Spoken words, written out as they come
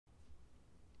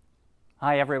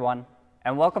Hi everyone,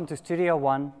 and welcome to Studio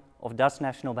 1 of Dutch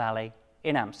National Ballet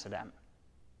in Amsterdam.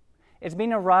 It's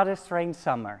been a rather strange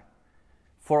summer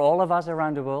for all of us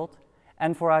around the world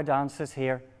and for our dancers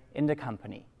here in the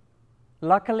company.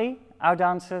 Luckily, our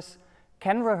dancers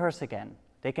can rehearse again.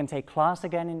 They can take class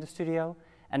again in the studio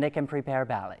and they can prepare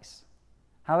ballets.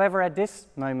 However, at this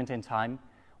moment in time,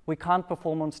 we can't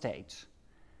perform on stage.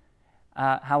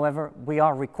 However, we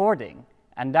are recording,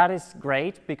 and that is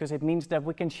great because it means that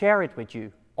we can share it with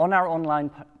you on our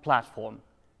online platform.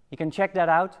 You can check that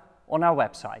out on our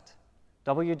website,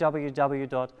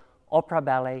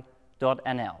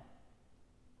 www.operaballet.nl.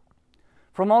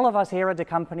 From all of us here at the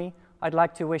company, I'd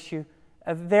like to wish you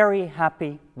a very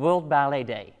happy World Ballet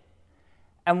Day.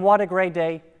 And what a great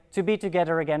day to be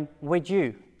together again with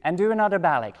you and do another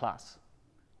ballet class.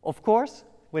 Of course,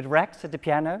 with Rex at the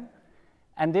piano,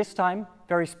 and this time,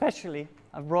 very specially,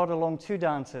 I've brought along two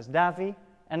dancers, Davi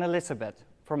and Elisabeth,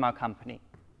 from our company.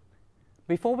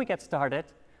 Before we get started,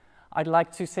 I'd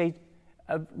like to say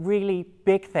a really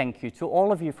big thank you to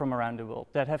all of you from around the world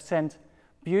that have sent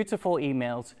beautiful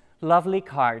emails, lovely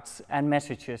cards and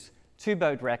messages to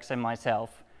both Rex and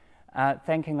myself,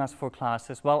 thanking us for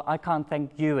classes. Well, I can't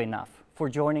thank you enough for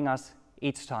joining us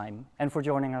each time and for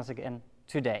joining us again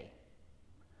today.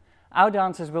 Our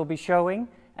dancers will be showing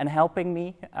and helping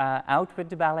me out with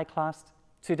the ballet class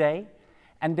today,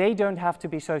 and they don't have to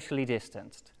be socially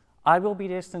distanced. I will be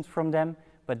distanced from them,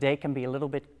 but they can be a little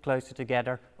bit closer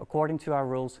together according to our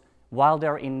rules while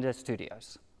they're in the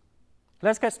studios.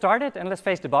 Let's get started and let's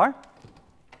face the bar.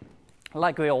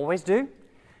 Like we always do,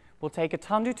 we'll take a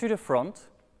tendu to the front,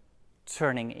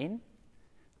 turning in,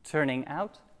 turning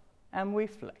out, and we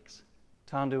flex.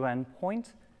 Tendu and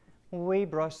point, we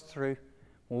brush through,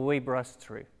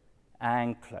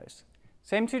 and close.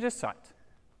 Same to the side.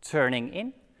 Turning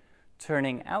in,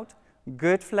 turning out,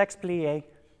 good flex plie,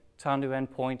 tendu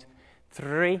and point,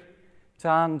 3,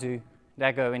 tendu,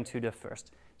 that go into the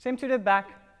first. Same to the back,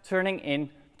 turning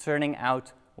in, turning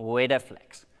out with a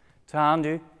flex.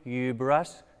 Tendu, you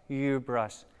brush,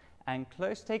 and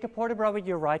close. Take a port de bras with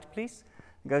your right, please.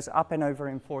 Goes up and over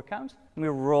in 4 counts. We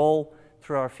roll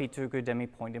through our feet to a good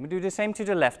demi-point. And we do the same to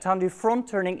the left. Tendu front,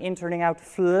 turning in, turning out,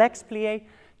 flex plie,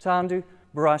 tendu,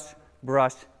 brush,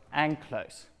 and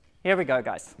close. Here we go,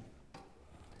 guys.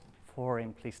 4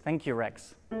 in, please. Thank you,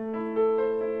 Rex.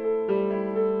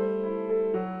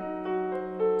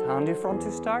 Tendu front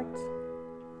to start.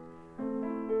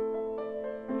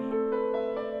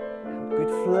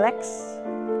 Good flex.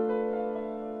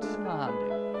 Tendu.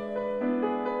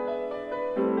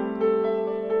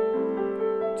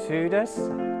 To the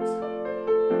side.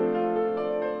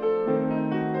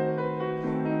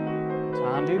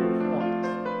 Tendu point.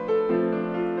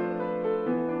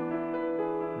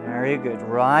 Very good.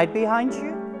 Right behind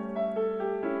you.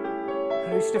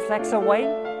 Push the flex away.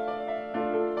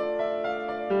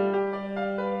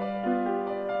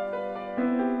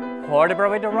 Port de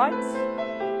bras with the right.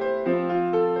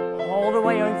 All the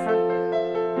way over.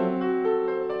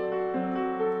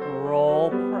 Roll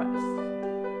press.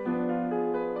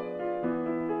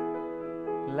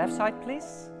 Left side,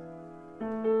 please.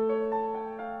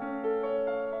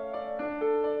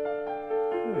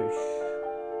 Push.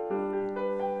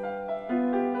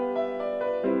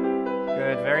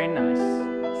 Good, very nice.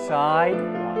 Side 1.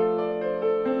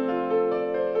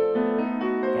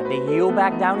 Get the heel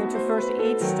back down into first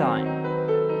each time.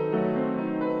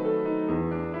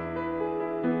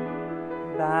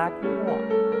 Back 1.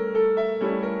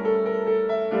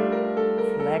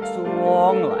 Flex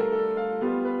long leg.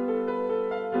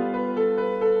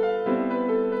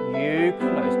 You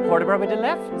close. Port de bras with the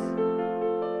left.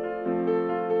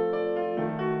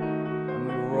 And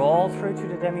we roll through to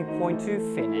the demi-point to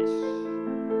finish.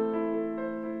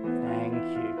 Thank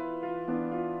you.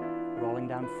 Rolling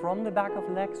down from the back of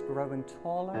legs, growing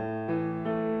taller.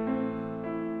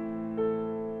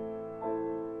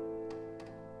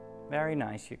 Very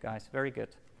nice, you guys. Very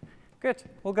good. Good.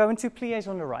 We'll go into pliés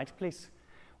on the right, please.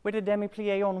 With a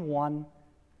demi-plié on 1,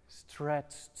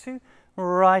 stretch 2,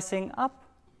 rising up,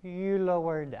 you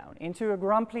lower down. Into a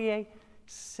grand plié,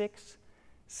 6,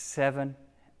 7,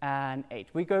 and 8.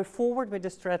 We go forward with the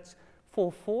stretch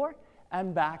for 4,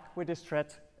 and back with the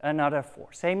stretch another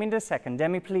 4. Same in the second.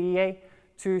 Demi-plié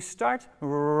to start,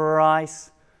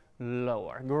 rise,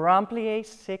 lower. Grand plié,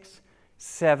 6,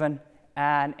 7,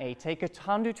 and 8. Take a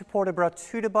tendu to port de bras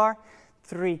to the bar,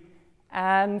 3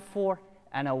 and 4,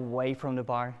 and away from the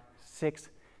bar, 6,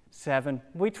 7.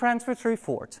 We transfer through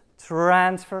forward,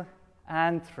 transfer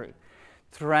and through.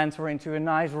 Transfer into a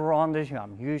nice rond de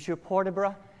jambe. Use your port de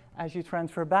bras as you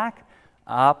transfer back,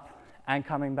 up, and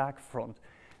coming back front.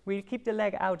 We keep the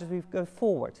leg out as we go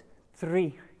forward.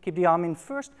 3, keep the arm in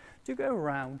first to go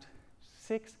round.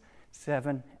 6,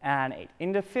 7, and 8.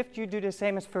 In the 5th, you do the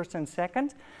same as first and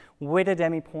second with a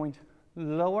demi-point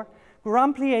lower.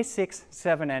 Grand plie 6,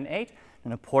 7, and 8.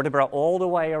 And a port de bras all the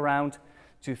way around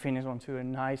to finish onto a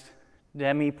nice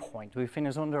demi-point. We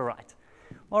finish on the right.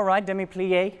 All right,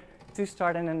 demi-plie to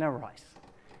start and then a rise.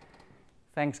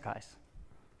 Thanks, guys.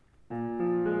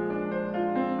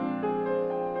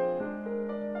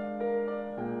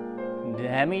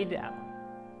 Demi down.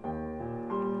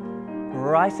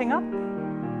 Rising up.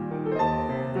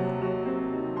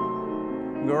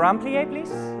 Grand plie,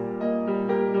 please.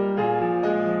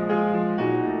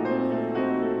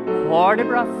 Port de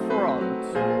bras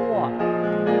front. 1.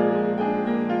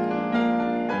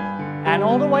 And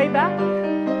all the way back.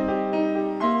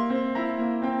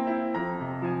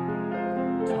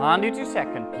 Tendu to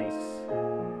second, please.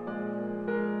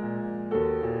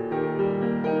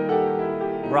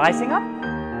 Rising up.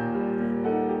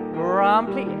 Grand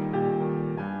plie.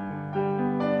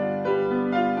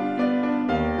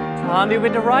 Tendu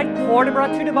with the right, port de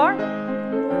bras to the bar. 1.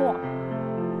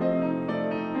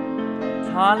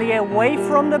 Tendu away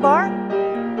from the bar.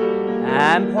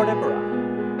 And port de bras.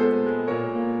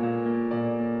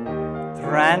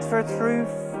 Transfer through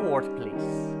 4th, please.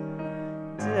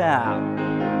 Down.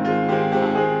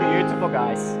 Beautiful,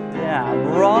 guys. Down.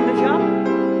 Round the jump.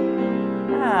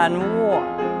 And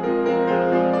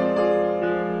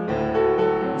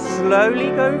 1. Slowly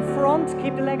go front.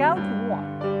 Keep the leg out. 1.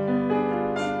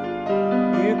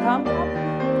 You come up.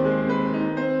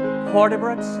 Port de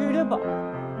bras to the bar.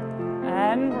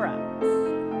 And round.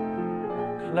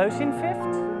 Close in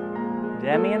 5th.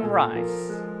 Demi and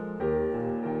rise.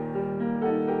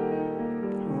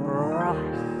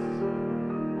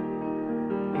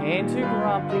 Into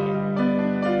grand plie.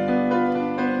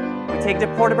 We take the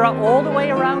port de bras all the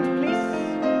way around, please.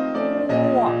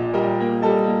 1.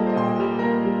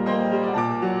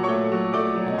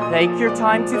 Take your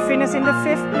time to finish in the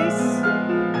 5th, please.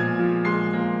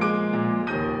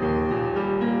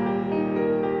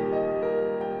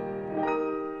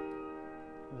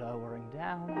 Lowering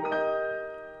down.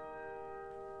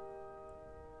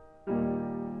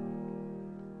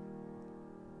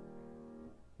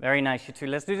 Very nice, you two.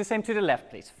 Let's do the same to the left,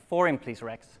 please. 4 in, please,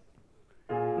 Rex.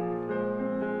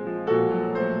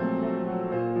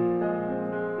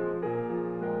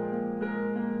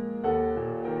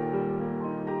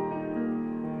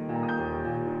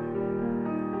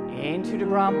 Into the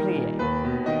grand plie.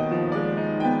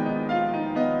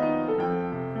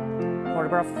 Port de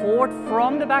bras forward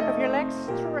from the back of your legs.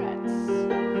 Stretch.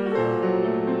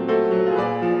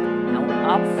 Now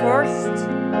up first. 1.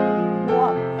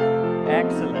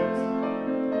 Excellent.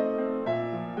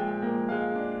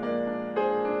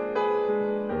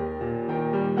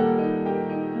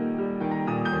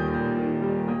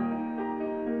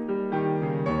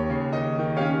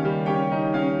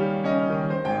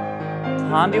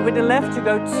 Tendu with the left to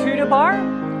go to the bar.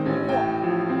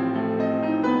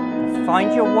 1.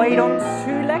 Find your weight on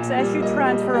 2 legs as you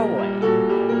transfer away.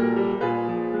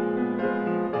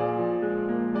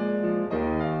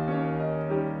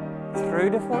 Through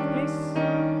the 4th, please. 2.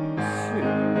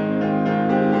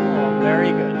 Oh,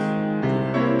 very good.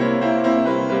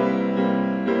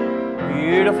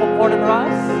 Beautiful port de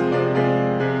bras.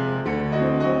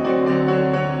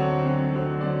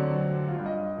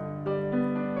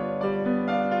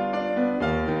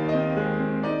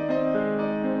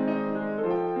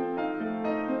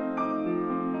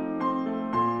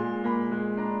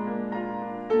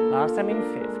 Last time in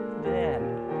 5th. Then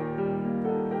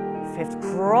 5th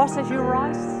cross as you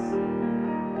rise.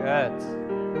 Good.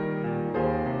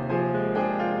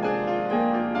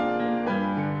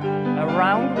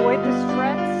 Around with the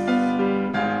stretch.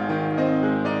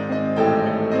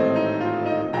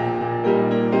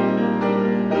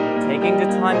 Taking the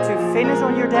time to finish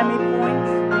on your demi point.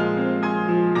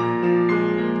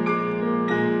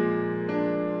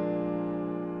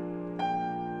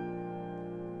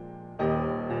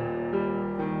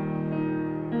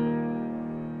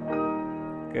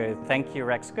 Good, thank you,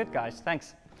 Rex. Good, guys,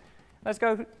 thanks. Let's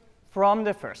go from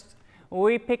the first.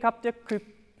 We pick up the coupe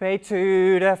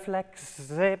to the flex,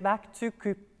 back to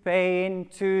coupe,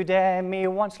 into demi,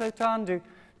 1 slow tendu,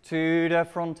 to the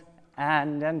front,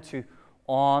 and then 2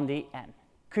 on the end.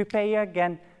 Coupe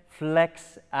again,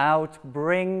 flex out,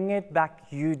 bring it back,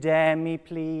 you demi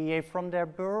plie from there,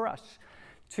 brush,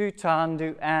 2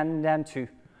 tendu, and then 2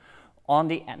 on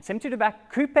the end. Same to the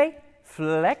back, coupe,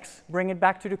 flex, bring it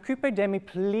back to the coupe,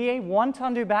 demi-plie, 1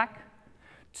 tendu back,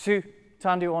 2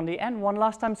 tendu on the end, 1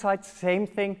 last time side, same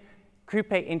thing,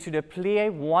 coupe into the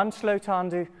plie, 1 slow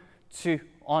tendu, 2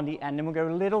 on the end. And we'll go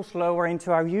a little slower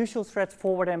into our usual stretch,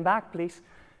 forward and back, please.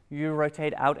 You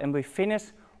rotate out, and we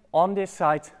finish on this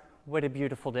side with a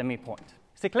beautiful demi-point.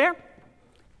 Is it clear?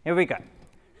 Here we go.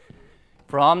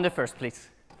 From the first, please.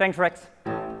 Thanks, Rex.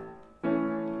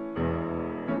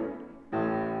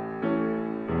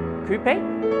 Coupe.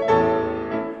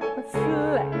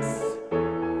 Flex.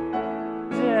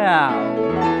 Down.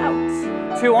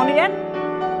 Out. 2 on the end.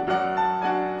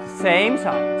 Same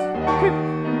side. Coupe.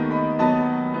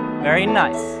 Very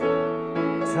nice.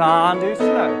 Tendu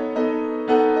slow.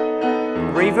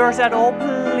 Reverse at all,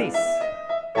 please.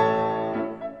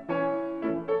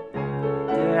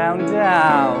 Down,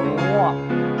 down.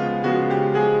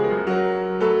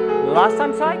 1. Last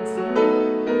time side.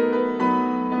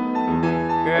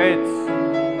 Good.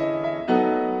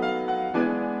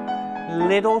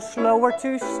 Little slower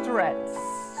to stretch.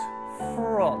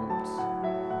 Front.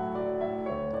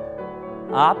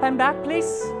 Up and back,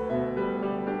 please.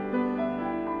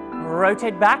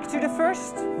 Rotate back to the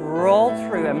first. Roll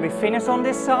through, and we finish on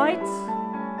this side.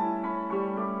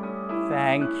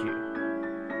 Thank you.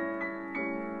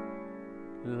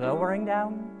 Lowering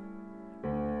down.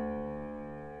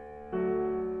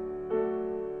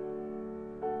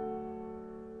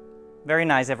 Very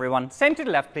nice, everyone. Same to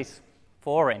the left, please.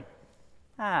 4 in.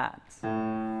 And.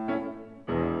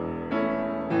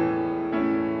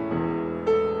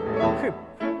 Coupe.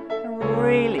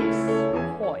 Release.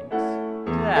 Point.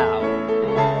 Down.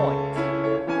 Point.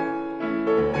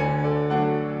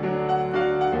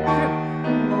 Coupe.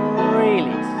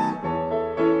 Release.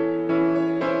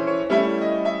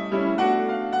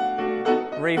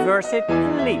 Reverse it,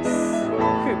 please.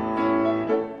 Coupe.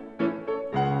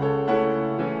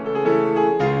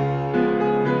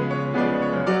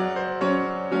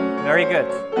 Very good.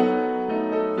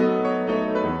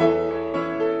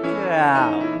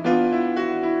 Down.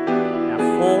 Now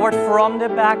forward from the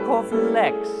back of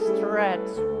legs. Stretch.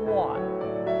 1.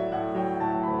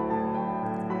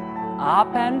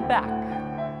 Up and back.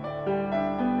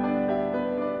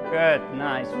 Good.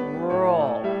 Nice.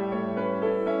 Roll.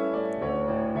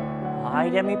 High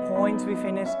demi-points. We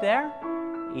finished there.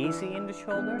 Easy in the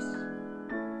shoulders.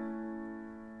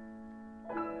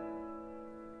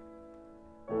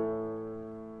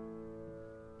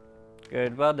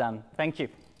 Good, well done. Thank you.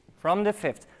 From the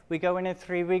 5th, we go in a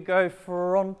 3, we go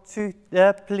front to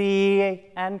the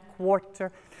plie and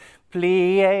quarter.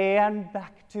 Plie and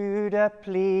back to the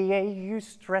plie. You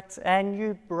stretch and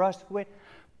you brush with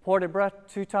port de bras,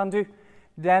 2 tendu,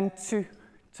 then 2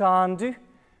 tendu,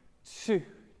 2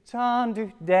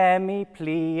 tendu, demi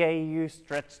plie. You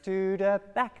stretch to the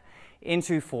back,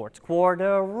 into fourth,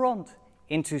 quarter rond,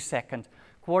 into second,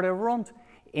 quarter rond,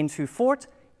 into fourth.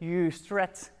 You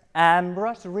stretch and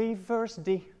brush, reverse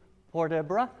the port de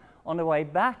bras on the way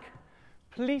back.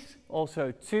 Please,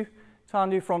 also 2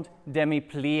 tendu front, demi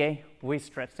plie, we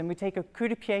stretch. Then we take a coup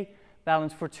de pied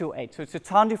balance for 2-8. So it's a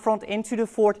tendu front into the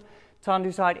fourth,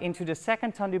 tendu side into the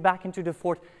second, tendu back into the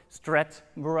fourth, stretch,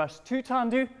 brush, 2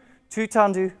 tendu, 2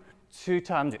 tendu, 2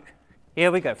 tendu.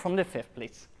 Here we go, from the 5th,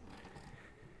 please.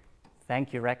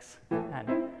 Thank you, Rex.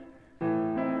 And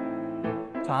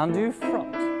tendu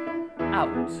front,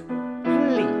 out.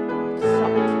 Plie,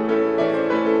 side,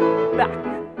 back,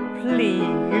 plie,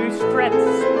 you stretch,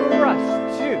 brush,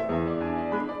 2,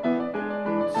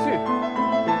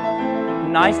 2,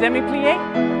 nice demi-plie,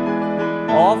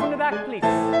 all from the back, please,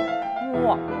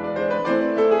 1,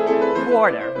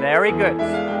 quarter, very good,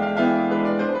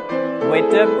 with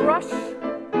the brush,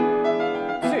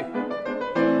 2,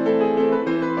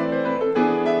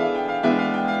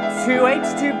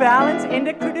 2-8 to balance in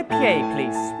the coup de pied,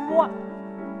 please, 1,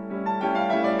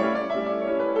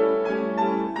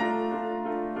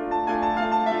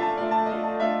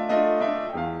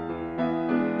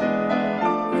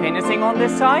 finishing on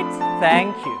this side,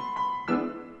 thank you.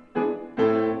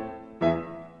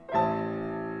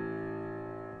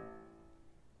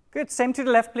 Good, same to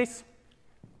the left, please.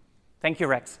 Thank you,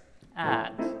 Rex.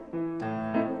 And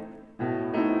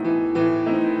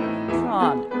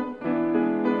turn.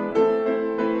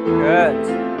 Good.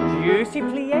 Juicy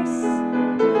pliés.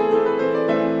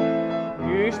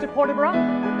 Use the port de bras.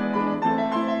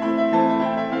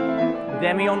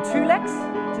 Demi on 2 legs.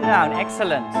 Down,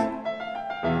 excellent.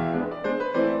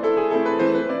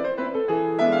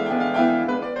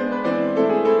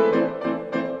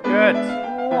 Good.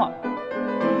 1.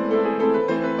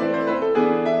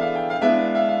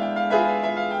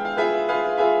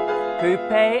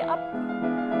 Coupe up.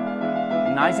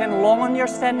 Nice and long on your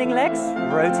standing legs.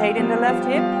 Rotate in the left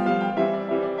hip.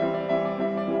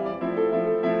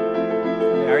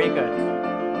 Very good.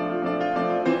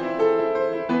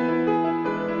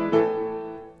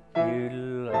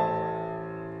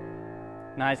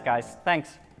 Nice, guys.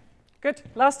 Thanks. Good.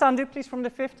 Last undo, please, from the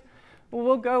fifth.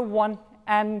 We'll go 1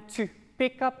 and 2.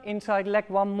 Pick up inside leg,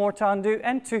 one more undo,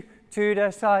 and 2 to the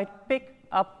side. Pick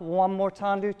up, one more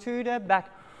undo to the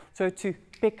back. So 2,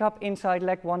 pick up inside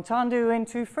leg, 1 undo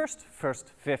into first,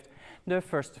 fifth. The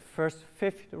first,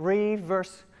 fifth,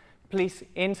 reverse. Please,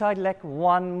 inside leg,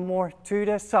 1 more to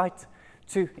the side.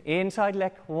 2, inside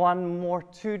leg, 1 more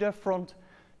to the front.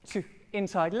 2,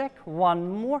 inside leg,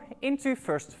 1 more into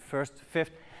first,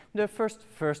 fifth. The first,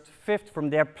 fifth, from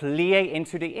there, plie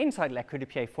into the inside leg, coup de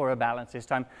pied for a balance this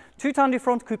time. 2 undo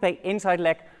front, coupe, inside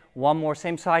leg, 1 more,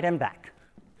 same side and back.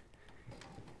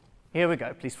 Here we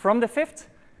go, please, from the fifth,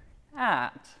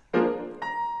 and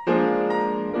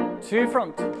 2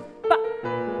 front, back,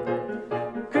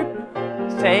 coupe,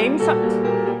 same side,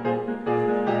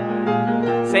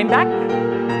 same back,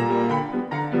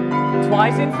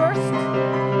 twice in first,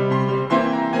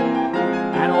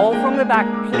 and all from the back,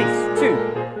 please, 2.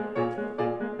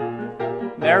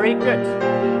 Very good.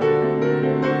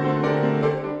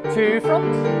 2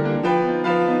 front.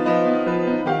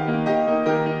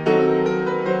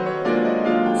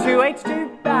 2 H2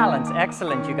 balance.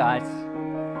 Excellent, you guys.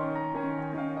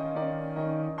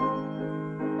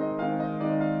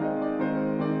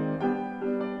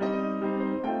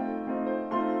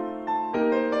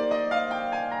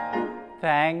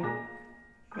 Thank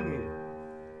you.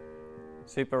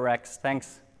 Super, Rex.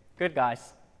 Thanks. Good,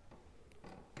 guys.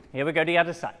 Here we go, the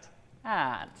other side.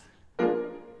 And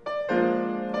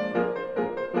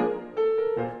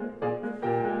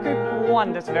good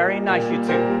 1, that's very nice, you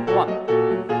two. 1.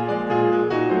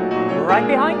 Right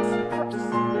behind, cross.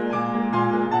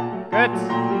 Good.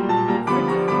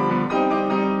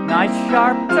 Nice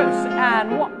sharp toes,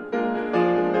 and 1.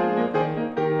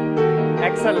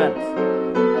 Excellent.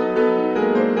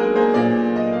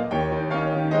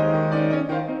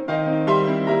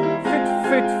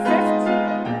 Foot, fifth.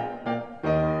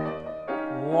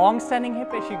 Long standing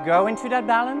hip as you go into that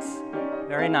balance.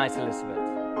 Very nice, Elisabeth.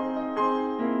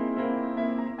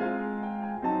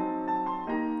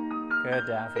 Good,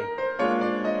 Davi.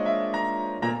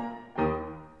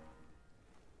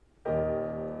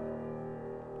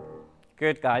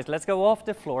 Good, guys. Let's go off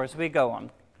the floor as we go on.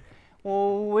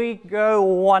 We go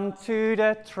 1 to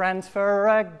the transfer,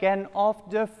 again off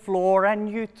the floor, and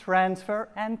you transfer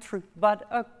and through, but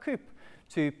a coupe,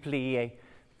 2 plie,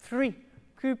 3.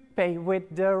 Coupe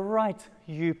with the right,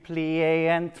 you plie,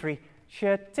 and 3,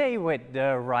 jeté with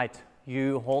the right,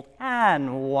 you hold,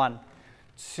 and 1,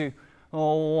 2,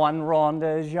 1 rond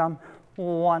de jambe,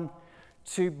 1,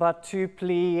 2, but 2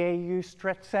 plie, you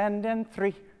stretch, and then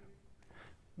 3,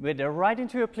 with the right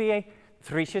into a plie,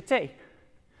 3 jeté.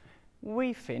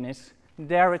 We finish,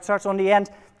 there it starts on the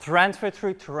end, transfer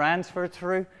through, transfer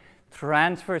through,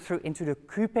 transfer through into the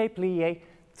coupe plie,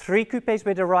 3 coupes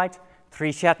with the right,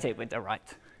 3 jeté with the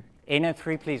right. In and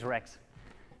 3, please, Rex.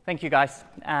 Thank you, guys.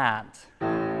 And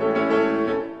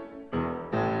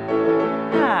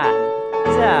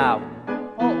down,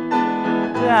 hold,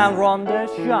 down, rond de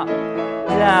jambe,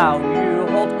 down, you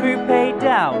hold coupe,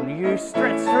 down, you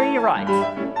stretch 3 right,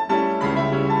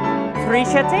 3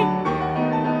 jeté,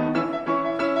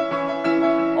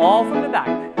 all from the back,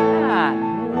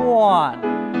 and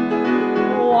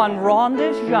 1 rond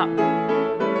de jambe,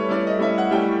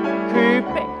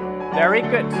 coupe. Very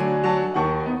good.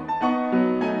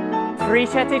 3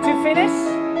 jeté to finish.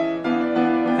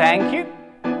 Thank you.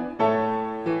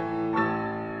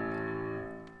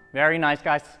 Very nice,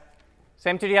 guys.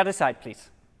 Same to the other side,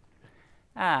 please.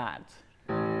 And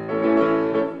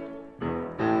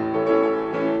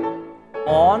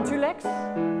on 2 legs.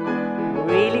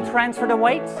 Really transfer the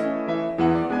weight.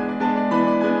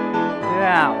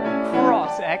 Down,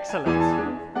 cross,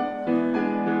 excellent.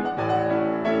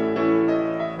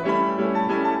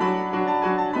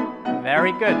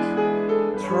 Very good.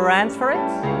 Transfer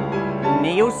it.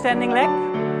 Neo standing leg.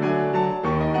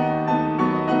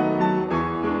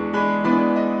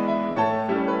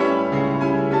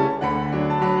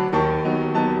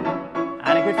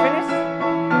 And a good finish.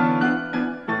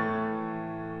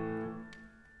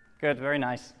 Good, very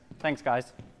nice. Thanks,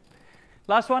 guys.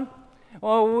 Last one.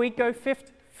 Well, we go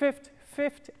fifth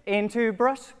into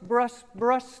brush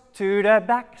to the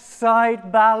back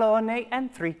side, ballonnet,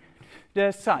 and 3.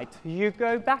 The side, you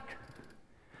go back,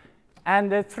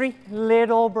 and the 3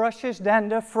 little brushes, then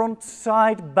the front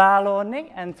side,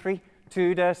 ballonnet, and 3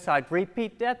 to the side.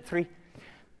 Repeat that, 3.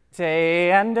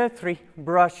 And the 3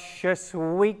 brushes,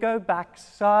 we go back,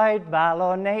 side,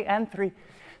 ballonnet, and 3.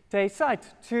 Side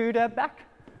to the back,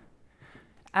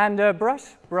 and a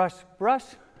brush,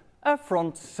 a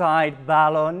front side,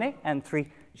 ballonnet, and 3.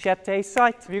 Jeté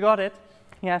side, you got it.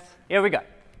 Yes, here we go.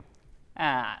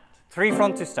 And 3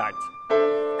 front to start.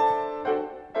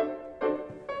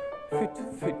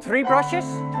 Foot, 3 brushes.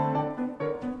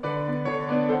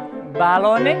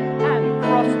 Ballonné and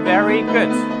cross, very good.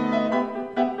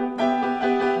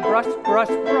 Brush, brush,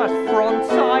 brush, front,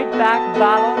 side, back,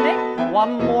 ballonné.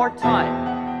 One more time.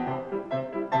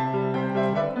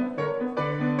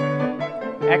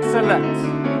 Excellent.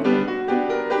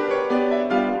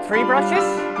 3 brushes.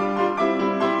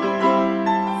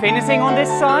 Finishing on this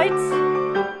side.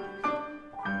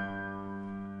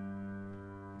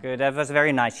 Good, that was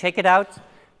very nice. Shake it out,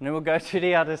 and then we'll go to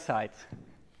the other side.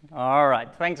 All right,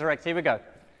 thanks Rex, here we go.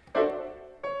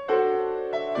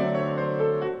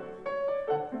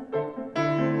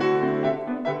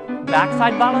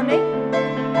 Backside ballonné.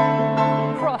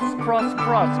 Cross, cross,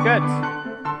 cross, good.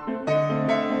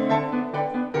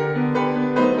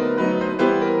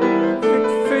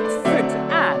 Foot,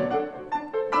 and.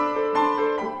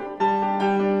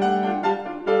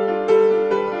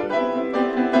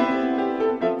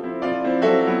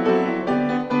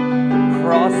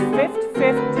 Cross,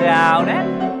 fifth, down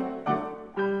and.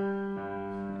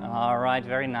 All right,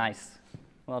 very nice.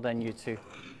 Well done, you two.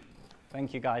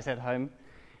 Thank you guys at home.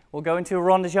 We'll go into a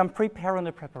rond de jambe, prepare on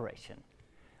the preparation.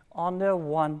 On the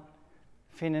 1,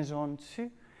 finish on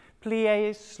 2,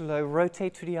 plie, slow,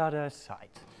 rotate to the other side.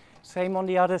 Same on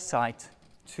the other side,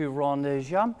 2 rond de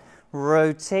jambe,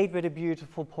 rotate with a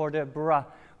beautiful port de bras.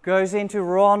 Goes into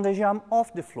rond de jambe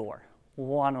off the floor,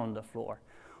 1 on the floor.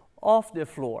 Off the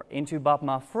floor, into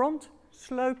battement front,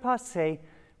 slow passé,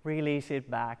 release it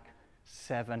back,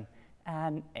 7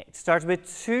 and 8. Start with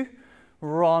 2,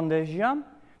 rond de jambe,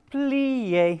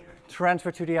 plie,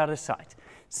 transfer to the other side.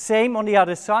 Same on the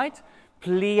other side,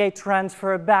 plie,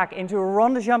 transfer back into a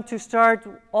rond de jambe to start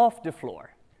off the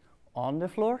floor. On the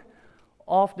floor,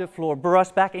 off the floor,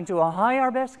 brush back into a high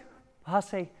arabesque,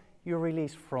 passé, you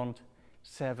release front,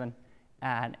 7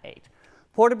 and 8.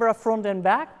 Port de bras front and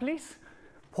back, please.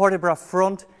 Port de bras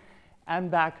front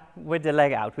and back with the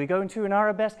leg out. We go into an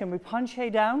arabesque and we penché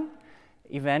down,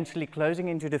 eventually closing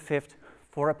into the 5th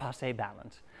for a passé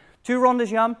balance. 2 rond de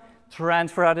jambe,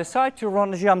 transfer other side, 2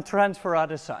 rond de jambe, transfer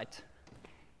other side.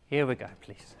 Here we go,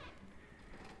 please.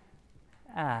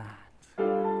 And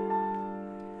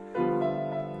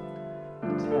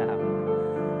down.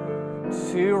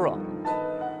 2 rond.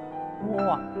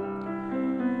 1,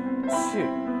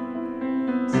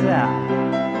 2, down.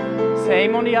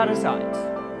 Same on the other side.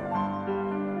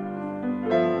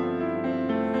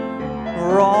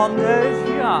 Rond de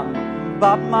jambe,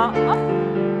 battement up.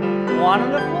 1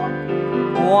 on the floor.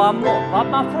 1 more.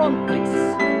 Battement front, please.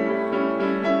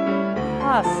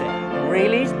 Passé.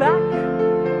 Release back.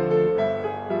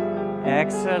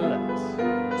 Excellent.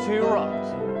 2 rounds.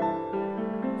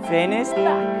 Finish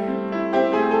back.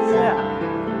 Down.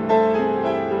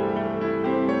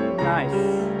 Nice.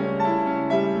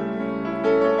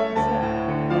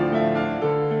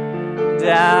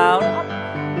 Down. Up.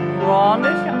 Rond de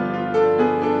jambe.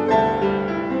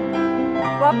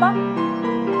 Up.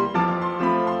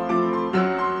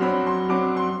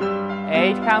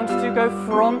 8 counts to go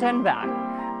front and back.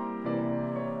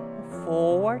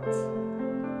 Forward.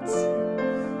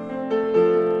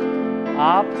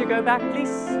 Up to go back,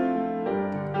 please.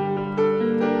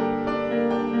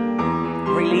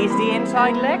 Release the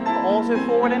inside leg, also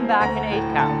forward and back in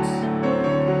 8 counts.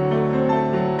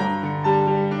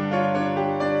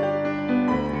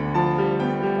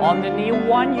 On the knee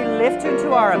 1, you lift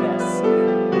into arabesque.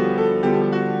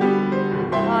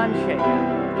 Punch.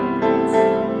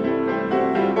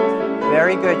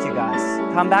 Very good, you guys.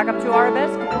 Come back up to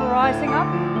arabesque, rising up.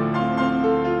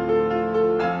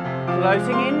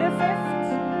 Closing in the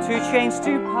 5th. 2 chains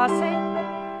to passé.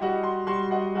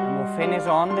 And we'll finish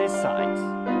on this side.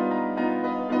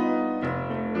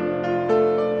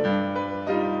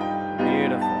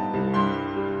 Beautiful.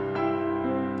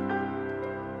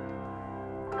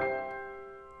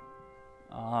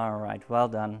 All right, well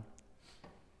done.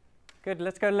 Good,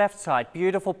 let's go left side.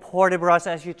 Beautiful port de bras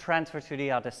as you transfer to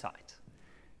the other side.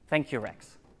 Thank you,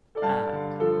 Rex. And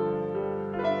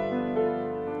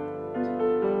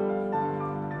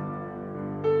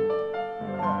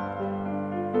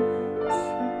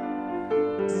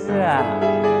down,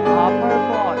 upper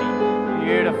body,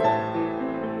 beautiful.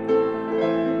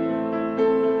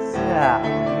 Down,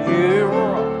 you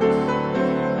rock.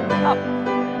 Up,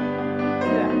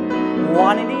 down.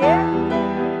 1 in the air,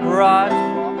 brush.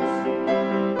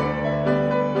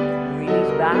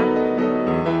 Back.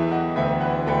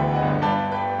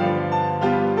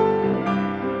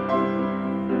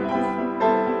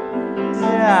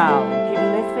 Down. Keep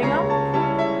lifting up.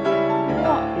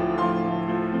 1,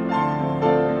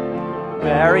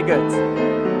 Very good.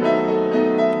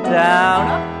 Down,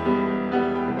 up.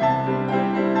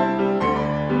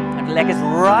 And leg is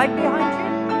right behind you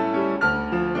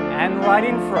and right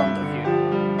in front of you.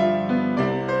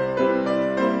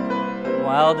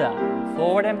 Well done.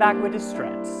 Forward and back with the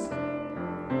stretch.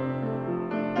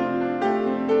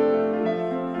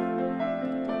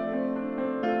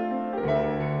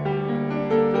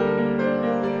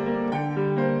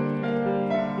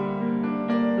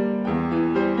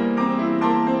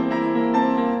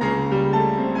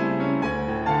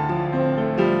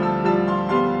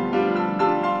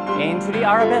 Into the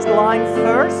arabesque line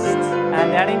first,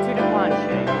 and then into the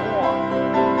planche. One.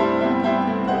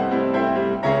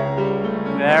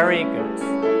 Very good.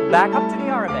 Back up to the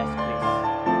arabesque, please.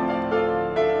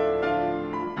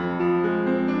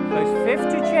 Close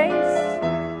 50 chains.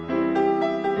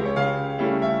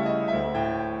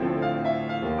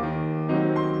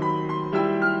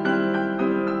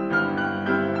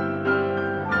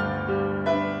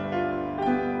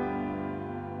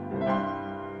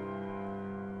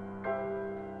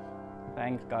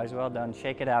 Thanks, guys. Well done.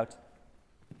 Shake it out.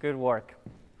 Good work.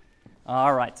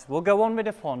 All right. We'll go on with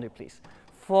the fondue, please.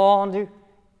 Fondue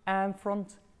and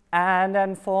front, and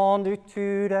then fondue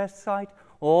to the side.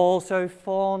 Also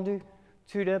fondue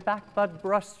to the back, but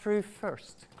brush through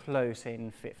first. Close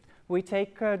in fifth. We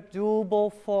take a double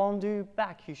fondue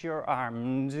back. Use your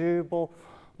arm. Double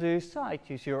the side.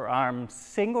 Use your arm.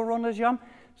 Single ronde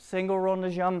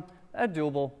jump, a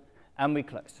double, and we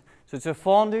close. So it's a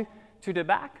fondue to the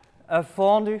back, a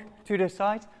fondue to the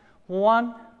side,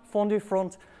 one fondue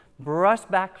front, brush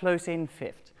back, close in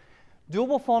fifth.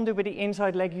 Double fondue with the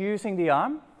inside leg using the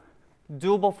arm,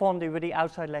 double fondue with the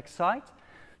outside leg side,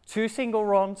 two single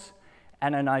ronds,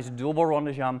 and a nice double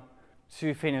ronde jump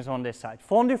to finish on this side.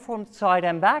 Fondue front, side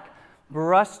and back,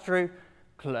 brush through,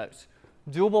 close.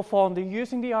 Double fondue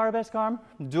using the arabesque arm,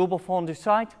 double fondue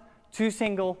side, two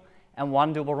single, and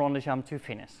one double ronde jump to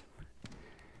finish.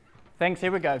 Thanks,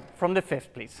 here we go. From the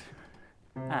fifth, please.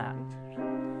 And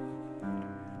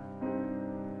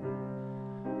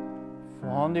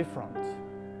fondue front.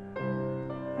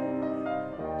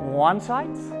 One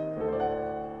side,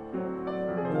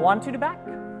 one to the back,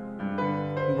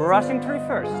 brushing through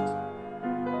first.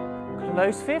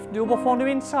 Close fifth, double fondue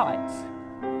inside.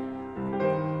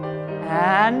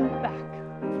 And back.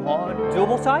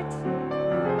 Double side.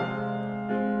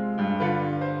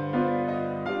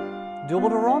 Double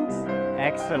the rond.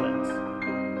 Excellent.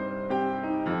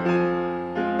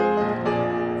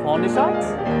 Fondue side.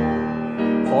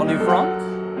 Fondue front.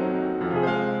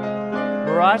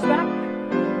 Brush back.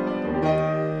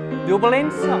 Double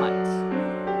inside.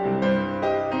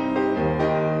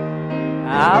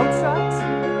 Outside.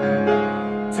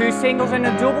 Two singles and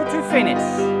a double to finish.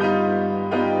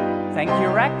 Thank you,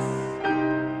 Rex.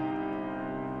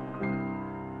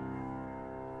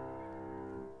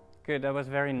 Good, that was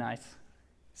very nice.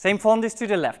 Same fondues to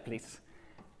the left, please.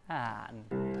 And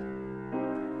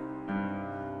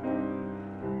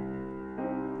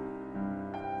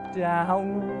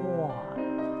down one.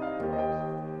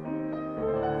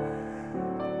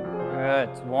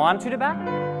 Good. One to the back.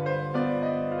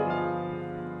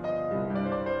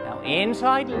 Now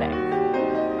inside leg.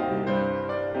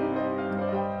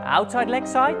 Outside leg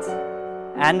side.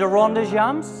 And the ronde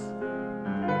jumps.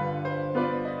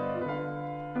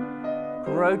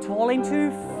 Grow tall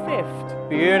into fifth.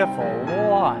 Beautiful.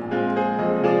 One.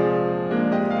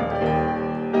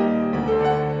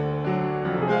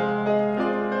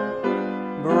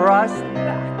 Brush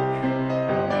back.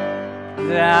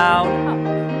 Down, up.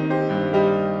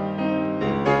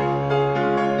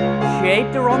 Shape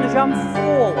the ronde jump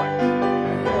forward.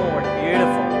 Forward.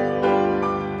 Beautiful.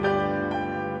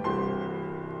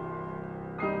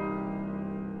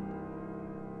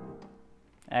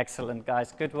 Excellent,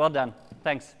 guys. Good, well done.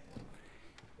 Thanks.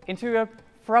 Into a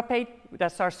frappe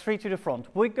that starts 3 to the front.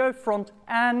 We go front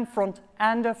and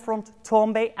a front,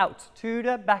 tombe out to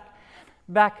the back,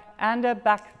 back and a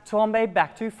back, tombe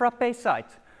back to frappe side.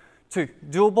 2,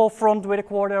 double front with a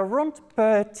quarter rond,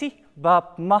 petit,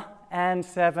 bap, ma, and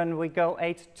 7. We go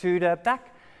 8 to the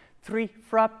back, 3,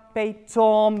 frappe,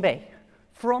 tombe,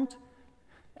 front,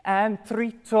 and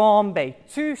 3, tombe,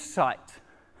 2 side.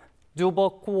 Double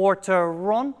quarter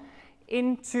rond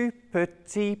into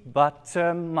petit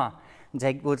bottom.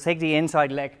 We'll take the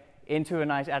inside leg into a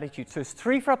nice attitude. So it's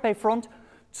 3 frappe front,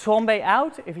 tombe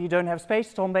out. If you don't have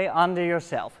space, tombe under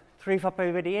yourself. 3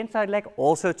 frappe with the inside leg,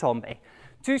 also tombe.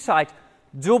 2 side,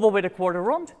 double with a quarter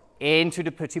rond into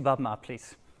the petit bottom,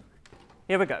 please.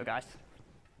 Here we go, guys.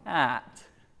 And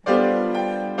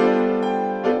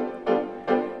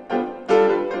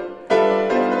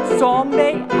Tombe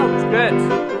out. Good.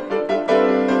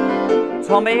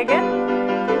 Tombe again.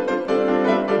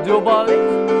 Double it.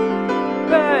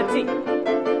 Petit.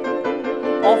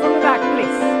 All from the back,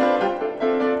 please.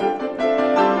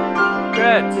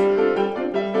 Good.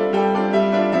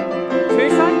 Two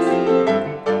sides.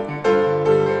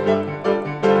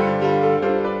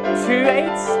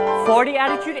 2/8 for the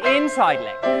attitude inside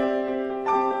leg.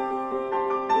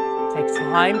 Take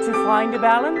time to find the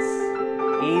balance.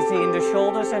 Easy in the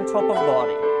shoulders and top of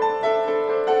body.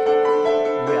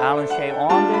 The allongé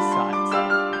on this side.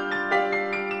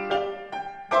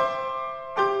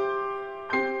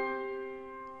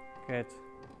 Good.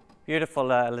 Beautiful,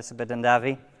 Elisabeth and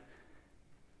Davi.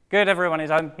 Good, everyone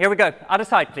is home. Here we go. Other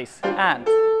side, please. And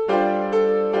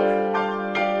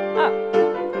up.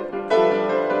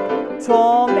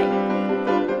 Tombe.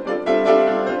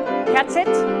 Catch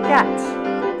it. Catch.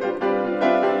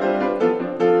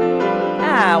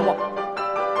 And one.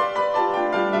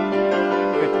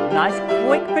 Good. Nice,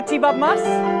 quick petit bas mas.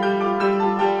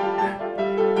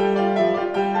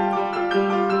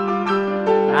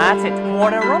 That's it.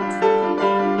 Quarter rond.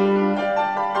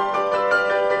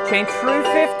 Change through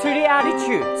fifth to the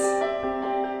attitudes.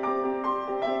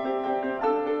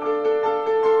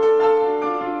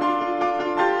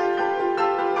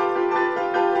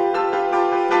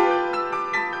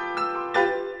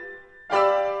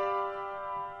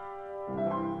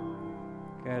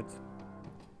 Good.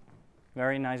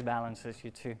 Very nice balances,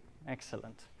 you two.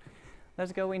 Excellent.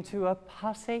 Let's go into a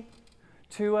passe,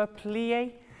 to a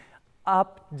plie,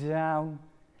 up, down,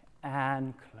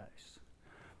 and close.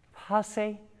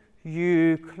 Passe.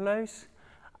 You close,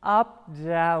 up,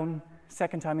 down,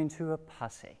 second time into a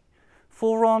passe.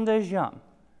 Full rond de jambe,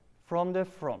 from the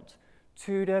front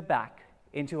to the back,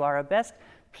 into arabesque,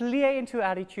 plie into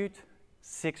attitude,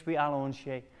 6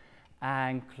 allongé,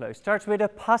 and close. Starts with a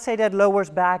passe that lowers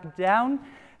back down,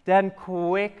 then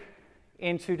quick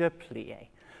into the plie.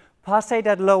 Passe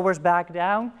that lowers back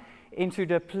down, into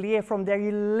the plie. From there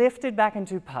you lift it back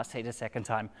into passe the second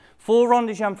time. Full rond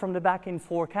de jambe from the back in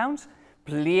 4 counts.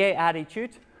 Plie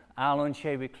attitude,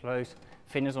 allongé, we close,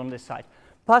 finish on this side.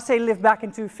 Passe, lift back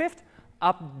into fifth,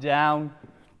 up, down,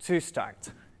 to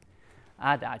start.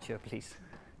 Adagio, please.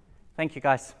 Thank you,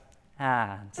 guys.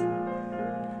 And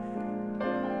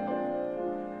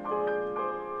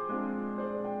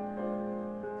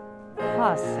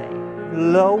passe,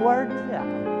 lower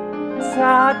down,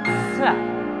 ta, ta,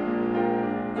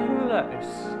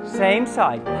 close, same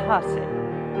side, passe,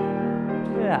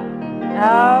 down.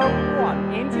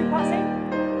 One, into passe,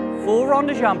 full rond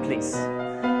de jambe, please.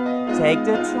 Take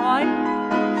the time,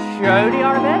 show the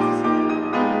arabesque,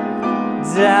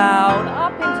 down,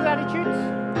 up into attitude.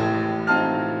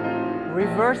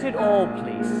 Reverse it all,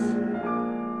 please.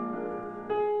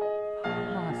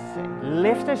 Passe,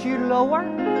 lift as you lower,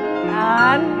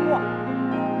 and one.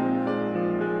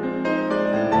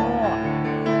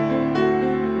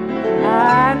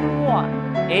 And one,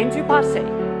 into passe.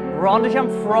 Rond de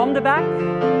jambe from the back.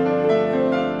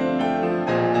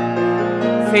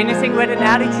 Finishing with an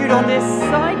attitude on this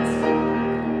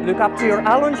side. Look up to your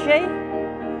allongé.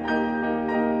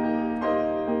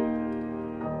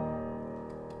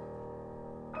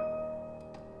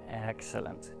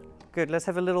 Excellent. Good, let's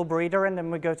have a little breather and then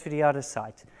we go to the other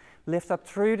side. Lift up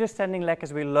through the standing leg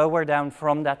as we lower down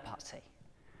from that passe.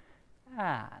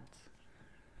 And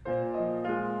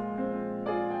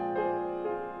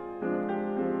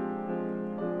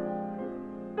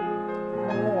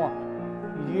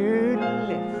you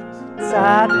lift,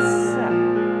 that's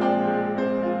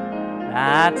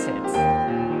it.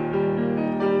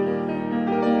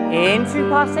 Into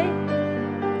passe,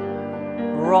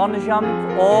 rond de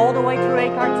jambe all the way through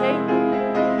écarté.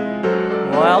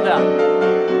 Well done.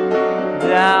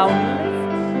 Down,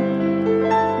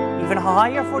 lift. Even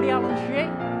higher for the allongé.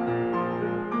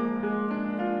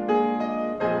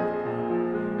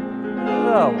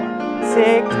 Lower,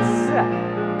 6, 7.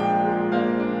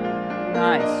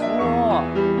 Nice.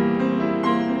 1.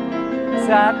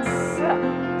 That's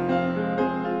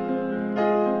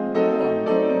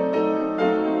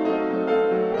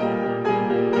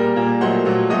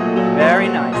very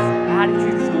nice.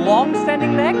 Attitudes, long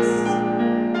standing legs.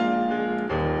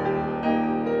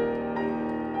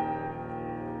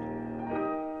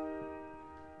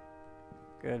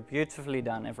 Good, beautifully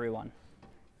done, everyone.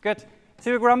 Good.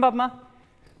 2 grand battements.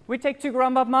 We take 2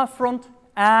 grand battements, front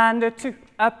and a 2.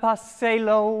 A passe,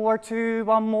 lower, 2,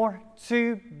 1 more,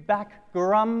 2, back,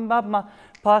 grand battement.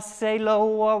 Passe,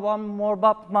 lower, 1 more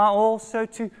battement, also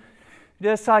to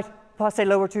the side. Passe,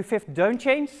 lower to 5th, don't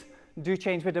change. Do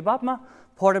change with the battement.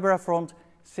 Port de bras front,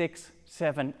 6,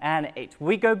 7, and 8.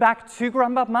 We go back to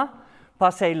grand battement,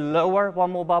 passe lower,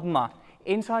 one more battement.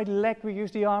 Inside leg, we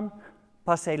use the arm,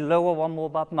 passe lower, one more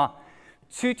battement.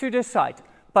 2 to the side,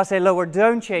 passe lower,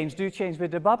 don't change, do change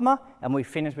with the battement, and we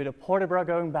finish with a port de bras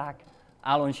going back,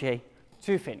 allongé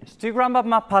to finish. 2 grand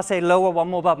battement, passe lower, one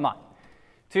more battement.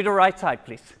 To the right side,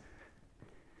 please.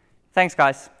 Thanks,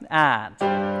 guys, and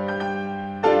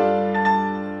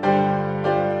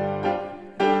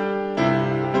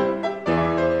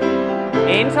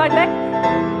inside leg,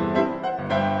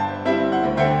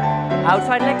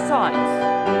 outside leg sides.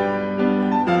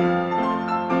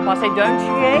 Passe, don't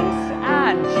change,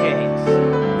 and change.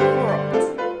 Front.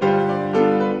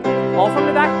 All from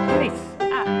the back, please.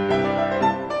 And.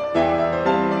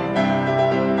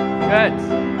 Good.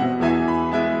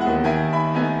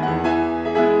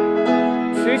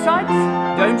 2 sides,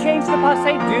 don't change the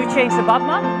passe, do change the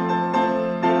battement.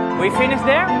 We finish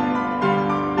there.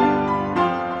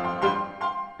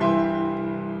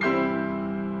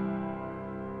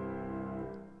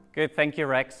 Good, thank you,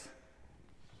 Rex.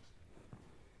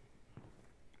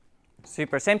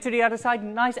 Super, same to the other side,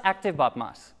 nice active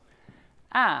battements.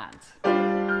 And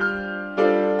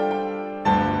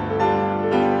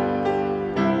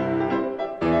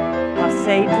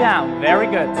passe down, very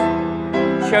good.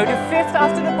 Show the 5th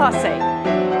after the passe.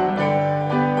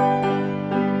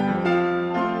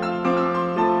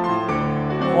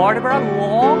 Port de bras,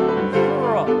 long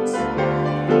front.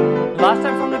 Last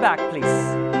time from the back,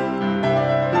 please.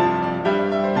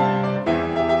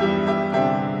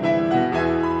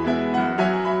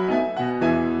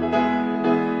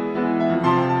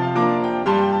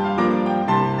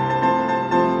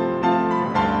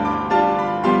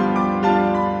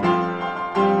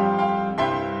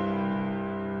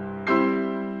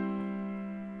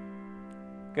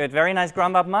 Good, very nice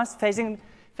grand battement, facing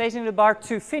the bar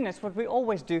to finish, what we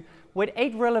always do, with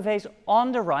 8 relevés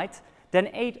on the right, then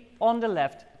 8 on the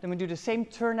left. Then we do the same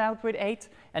turnout with 8,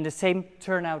 and the same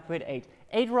turnout with 8.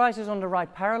 8 rises on the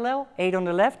right parallel, 8 on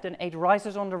the left, then 8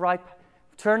 rises on the right,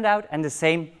 turned out, and the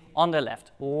same on the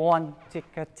left. 1,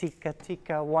 ticka, ticka,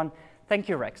 ticka, 1. Thank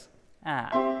you, Rex.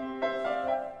 And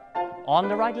on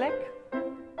the right leg,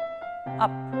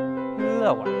 up,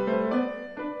 lower.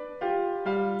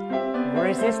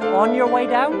 Resist on your way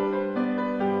down.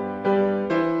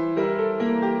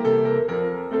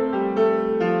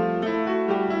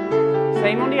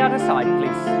 Same on the other side,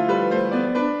 please.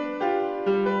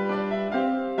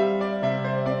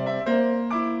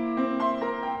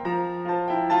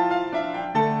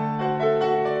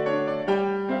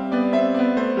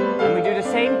 And we do the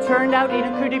same turned out in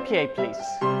a coup de pied, please.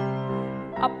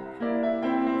 Up.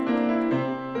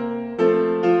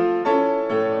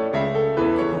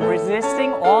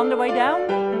 Resisting on the way down.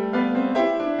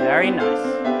 Very nice.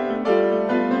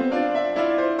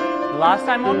 Last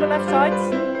time on the left side.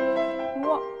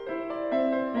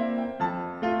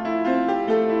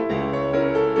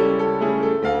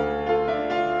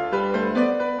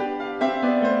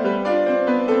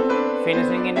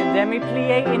 Finishing in a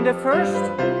demi-plie in the first.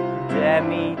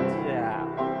 Demi down.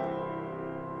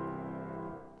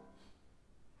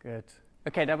 Good.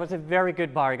 Okay, that was a very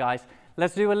good bar, guys.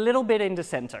 Let's do a little bit in the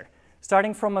center.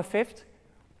 Starting from a 5th,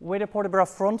 with a port de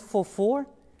bras front for 4,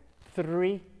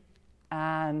 3,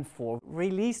 and 4.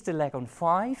 Release the leg on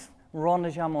 5, rond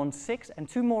de jambe on 6, and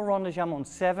 2 more rond de jambe on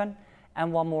 7,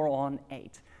 and 1 more on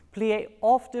 8. Plie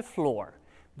off the floor.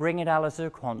 Bring it à la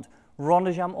seconde. Rond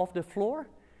de jambe off the floor,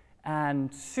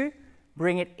 and 2.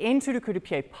 Bring it into the coup de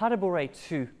pied, pas de bourrée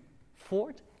to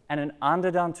 4th, and an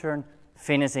underdown turn,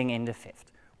 finishing in the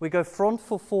 5th. We go front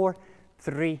for 4,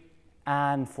 3,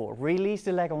 and 4. Release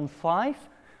the leg on 5,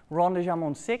 rond de jambe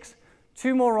on 6,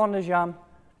 2 more rond de jambe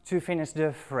to finish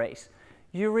the phrase.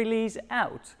 You release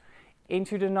out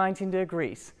into the 19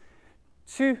 degrees.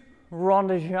 2 rond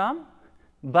de jambe,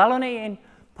 ballonnet in,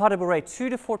 pas de bourrée to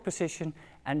the 4th position,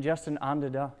 and just an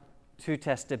underdown to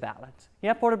test the balance.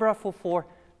 Yeah, port de bras for 4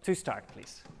 to start,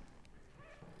 please.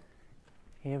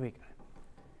 Here we go.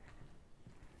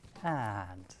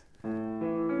 And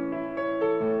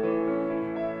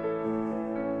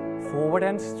forward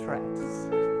and stretch.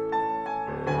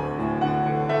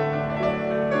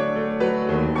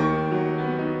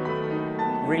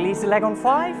 Release the leg on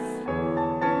 5.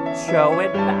 Show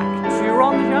it back. 2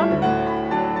 rond de jambe.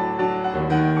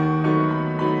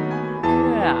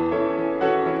 Yeah.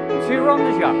 2 rond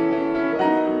de jambe.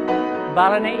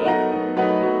 Ballonnet in.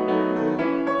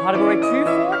 Pas de bourrée to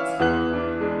 4th.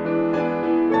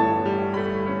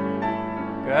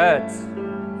 Good.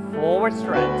 Forward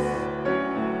stretch.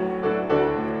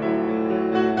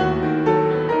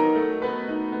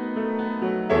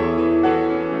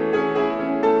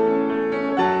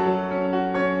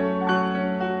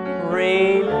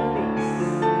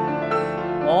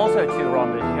 also 2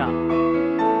 rondes jump.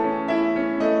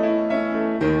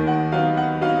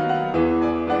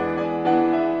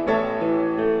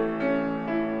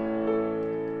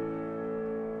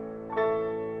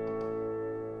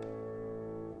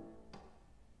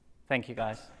 Thank you,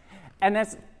 guys. And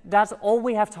that's all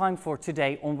we have time for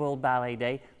today on World Ballet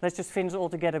Day. Let's just finish all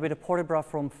together with a port de bras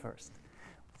from first.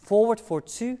 Forward for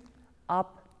 2,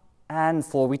 up and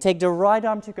 4. We take the right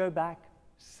arm to go back,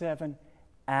 7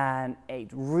 and 8.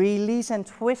 Release and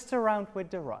twist around with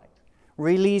the right.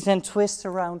 Release and twist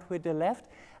around with the left.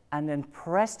 And then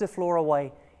press the floor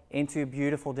away into a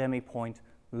beautiful demi-point,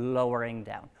 lowering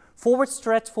down. Forward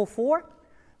stretch for 4.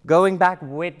 Going back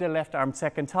with the left arm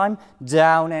second time,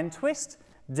 down and twist,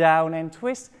 down,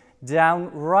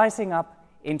 rising up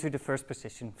into the first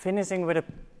position, finishing with a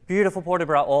beautiful port de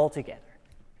bras all together.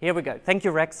 Here we go. Thank you,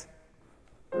 Rex.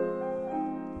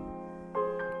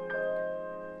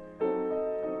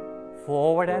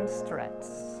 Forward and stretch.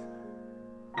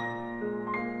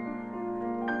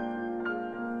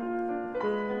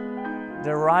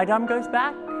 The right arm goes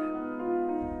back.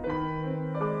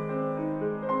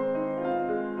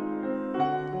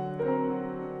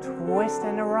 Twist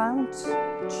and around,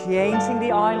 changing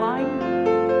the eye line.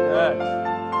 Good.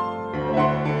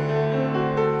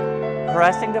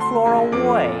 Pressing the floor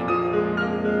away.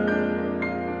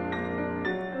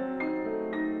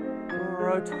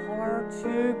 Rotor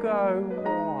to go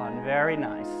 1. Very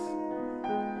nice.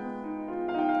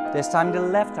 This time the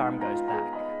left arm goes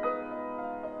back.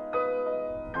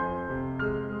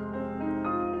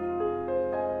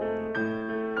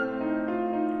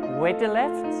 With the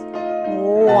left.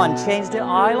 1, change the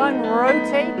eye line,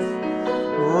 rotate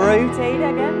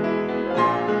again,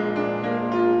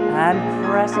 and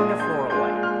pressing the floor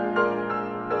away.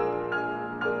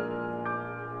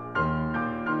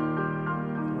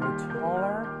 Go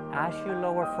taller as you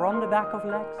lower from the back of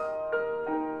legs,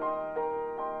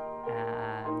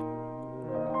 and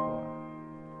lower.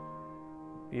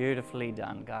 Beautifully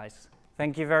done, guys.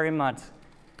 Thank you very much.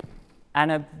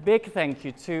 And a big thank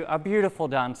you to our beautiful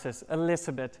dancers,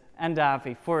 Elisabeth and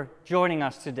Davi, for joining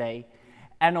us today.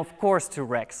 And of course to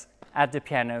Rex at the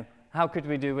piano. How could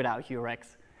we do without you,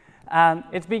 Rex?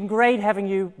 It's been great having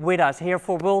you with us here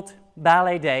for World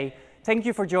Ballet Day. Thank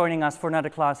you for joining us for another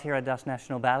class here at Das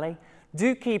National Ballet.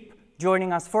 Do keep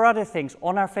joining us for other things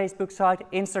on our Facebook site,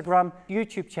 Instagram,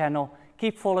 YouTube channel.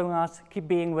 Keep following us, keep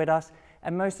being with us,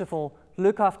 and most of all,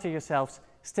 look after yourselves,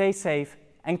 stay safe,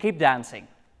 and keep dancing.